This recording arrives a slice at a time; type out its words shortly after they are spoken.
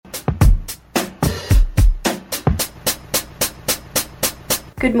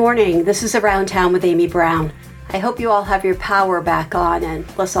Good morning. This is Around Town with Amy Brown. I hope you all have your power back on, and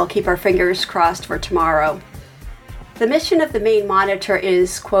let's all keep our fingers crossed for tomorrow. The mission of the Maine Monitor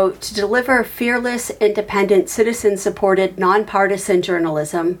is, quote, to deliver fearless, independent, citizen-supported, nonpartisan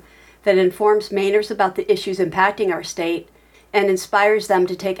journalism that informs Mainers about the issues impacting our state and inspires them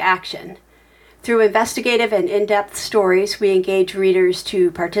to take action. Through investigative and in-depth stories, we engage readers to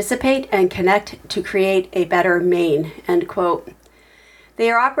participate and connect to create a better Maine, end quote. They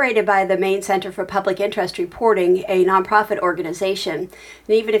are operated by the Maine Center for Public Interest Reporting, a nonprofit organization.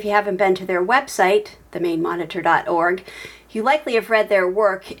 And even if you haven't been to their website, themainmonitor.org, you likely have read their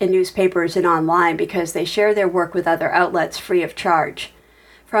work in newspapers and online because they share their work with other outlets free of charge.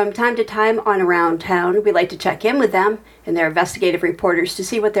 From time to time on Around Town, we like to check in with them and their investigative reporters to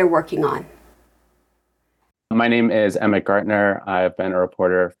see what they're working on. My name is Emmett Gartner. I've been a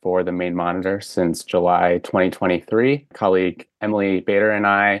reporter for the Maine Monitor since July 2023. Colleague Emily Bader and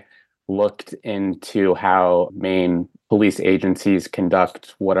I looked into how Maine police agencies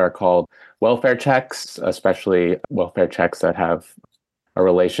conduct what are called welfare checks, especially welfare checks that have a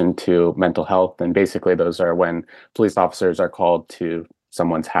relation to mental health. And basically, those are when police officers are called to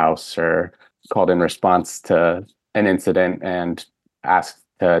someone's house or called in response to an incident and asked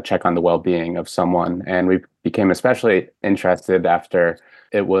to check on the well-being of someone. And we became especially interested after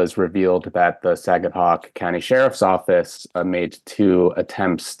it was revealed that the Saginaw County Sheriff's Office made 2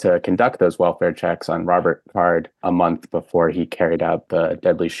 attempts to conduct those welfare checks on Robert Card a month before he carried out the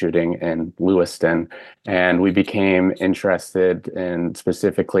deadly shooting in Lewiston. And we became interested in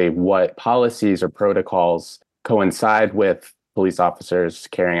specifically what policies or protocols coincide with police officers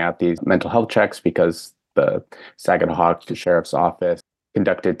carrying out these mental health checks, because the Saginaw Sheriff's Office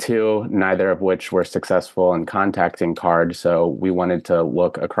conducted 2, neither of which were successful in contacting Card. So we wanted to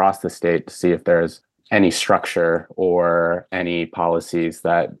look across the state to see if there's any structure or any policies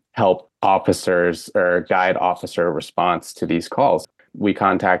that help officers or guide officer response to these calls. We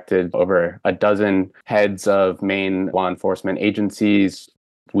contacted over a dozen heads of Maine law enforcement agencies.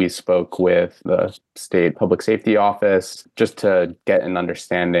 We spoke with the state public safety office just to get an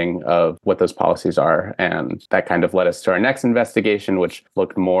understanding of what those policies are. And that kind of led us to our next investigation, which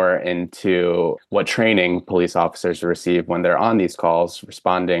looked more into what training police officers receive when they're on these calls,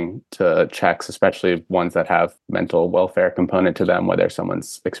 responding to checks, especially ones that have mental welfare component to them, whether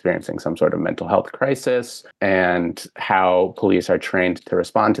someone's experiencing some sort of mental health crisis, and how police are trained to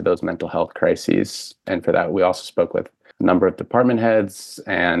respond to those mental health crises. And for that, we also spoke with number of department heads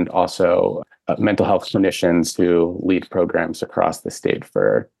and also mental health clinicians who lead programs across the state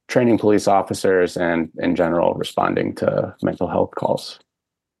for training police officers and in general responding to mental health calls.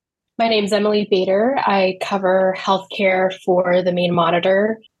 My name is Emily Bader. I cover healthcare for the Maine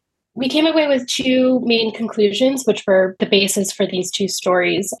Monitor. We came away with 2 main conclusions, which were the basis for these 2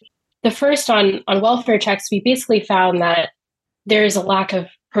 stories. The first on welfare checks, we basically found that there's a lack of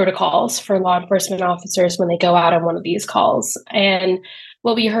protocols for law enforcement officers when they go out on one of these calls. And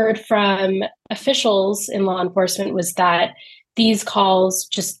what we heard from officials in law enforcement was that these calls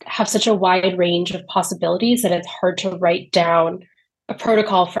just have such a wide range of possibilities that it's hard to write down a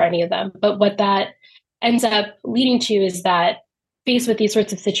protocol for any of them. But what that ends up leading to is that faced with these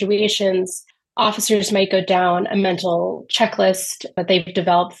sorts of situations, officers might go down a mental checklist that they've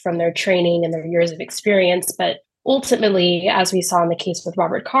developed from their training and their years of experience, but ultimately, as we saw in the case with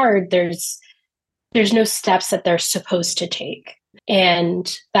Robert Card, there's no steps that they're supposed to take.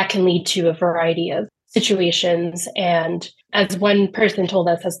 And that can lead to a variety of situations. And as one person told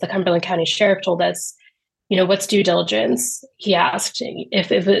us, as the Cumberland County Sheriff told us, what's due diligence? He asked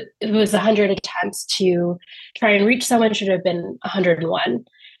if it was 100 attempts to try and reach someone, should have been 101.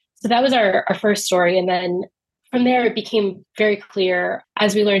 So that was our first story. And then from there, it became very clear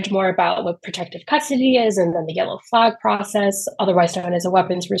as we learned more about what protective custody is and then the yellow flag process, otherwise known as a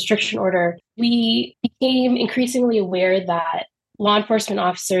weapons restriction order, we became increasingly aware that law enforcement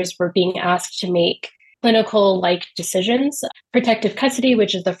officers were being asked to make clinical-like decisions. Protective custody,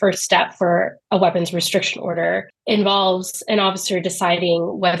 which is the first step for a weapons restriction order, involves an officer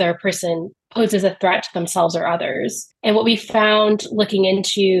deciding whether a person poses a threat to themselves or others. And what we found looking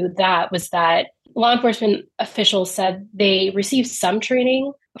into that was that law enforcement officials said they received some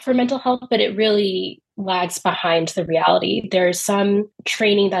training for mental health, but it really lags behind the reality. There's some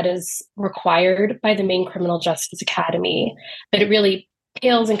training that is required by the Maine Criminal Justice Academy, but it really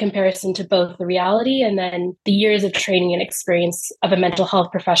pales in comparison to both the reality and then the years of training and experience of a mental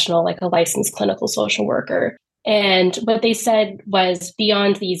health professional like a licensed clinical social worker. And what they said was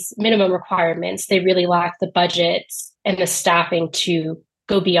beyond these minimum requirements, they really lack the budget and the staffing to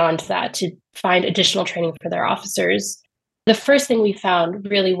go beyond that, to find additional training for their officers. The first thing we found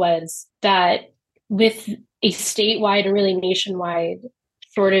really was that with a statewide and really nationwide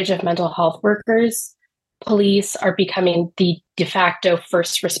shortage of mental health workers, police are becoming the de facto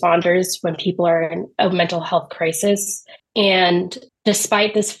first responders when people are in a mental health crisis. And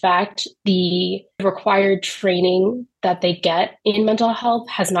despite this fact, the required training that they get in mental health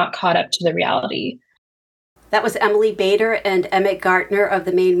has not caught up to the reality. That was Emily Bader and Emmett Gartner of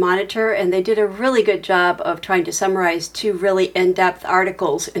the Maine Monitor, and they did a really good job of trying to summarize 2 really in-depth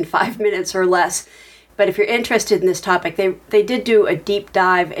articles in 5 minutes or less. But if you're interested in this topic, they did do a deep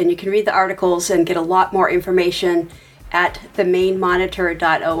dive, and you can read the articles and get a lot more information at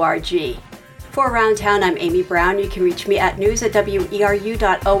themainmonitor.org. For Around Town, I'm Amy Brown. You can reach me at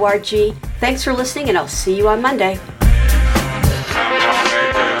news@weru.org. Thanks for listening, and I'll see you on Monday.